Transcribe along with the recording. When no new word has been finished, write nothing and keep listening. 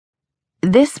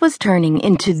This was turning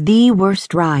into the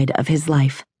worst ride of his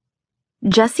life.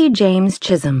 Jesse James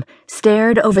Chisholm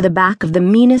stared over the back of the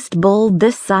meanest bull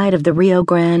this side of the Rio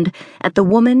Grande at the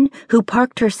woman who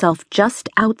parked herself just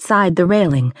outside the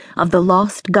railing of the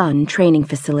Lost Gun training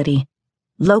facility,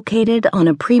 located on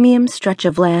a premium stretch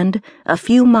of land a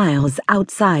few miles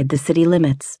outside the city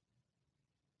limits.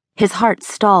 His heart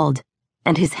stalled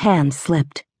and his hand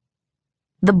slipped.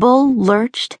 The bull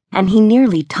lurched and he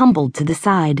nearly tumbled to the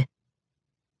side.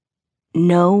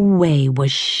 No way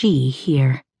was she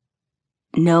here.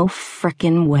 No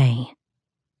frickin' way.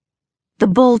 The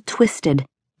bull twisted,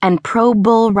 and pro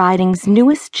bull riding's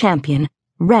newest champion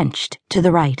wrenched to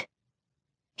the right.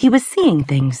 He was seeing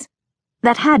things.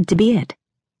 That had to be it.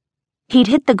 He'd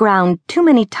hit the ground too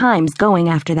many times going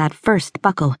after that first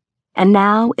buckle, and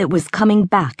now it was coming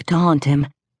back to haunt him.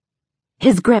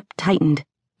 His grip tightened,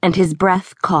 and his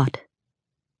breath caught.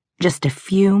 Just a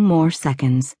few more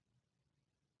seconds.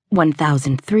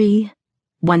 1003,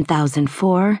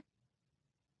 1004.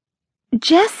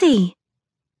 Jesse!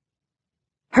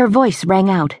 Her voice rang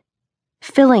out,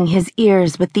 filling his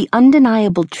ears with the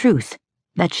undeniable truth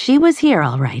that she was here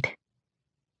all right.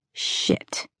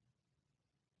 Shit.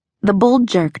 The bull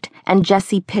jerked and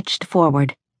Jesse pitched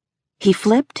forward. He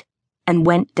flipped and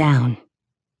went down.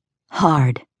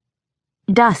 Hard.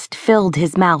 Dust filled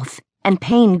his mouth and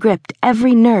pain gripped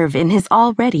every nerve in his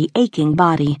already aching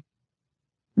body.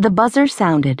 The buzzer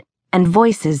sounded and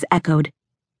voices echoed,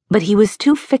 but he was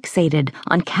too fixated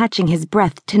on catching his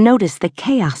breath to notice the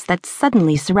chaos that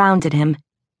suddenly surrounded him.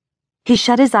 He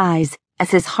shut his eyes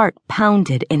as his heart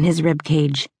pounded in his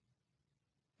ribcage.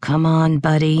 Come on,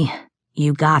 buddy.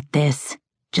 You got this.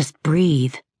 Just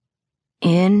breathe.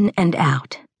 In and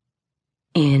out.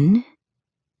 In,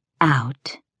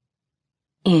 out,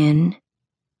 in.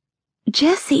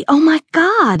 Jesse, oh my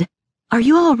God! Are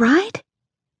you all right?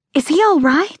 Is he all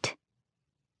right?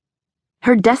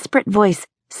 Her desperate voice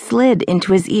slid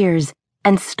into his ears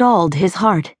and stalled his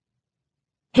heart.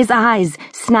 His eyes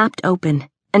snapped open,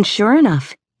 and sure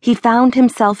enough, he found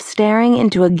himself staring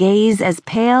into a gaze as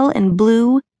pale and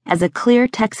blue as a clear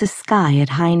Texas sky at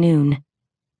high noon,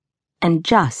 and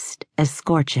just as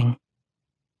scorching.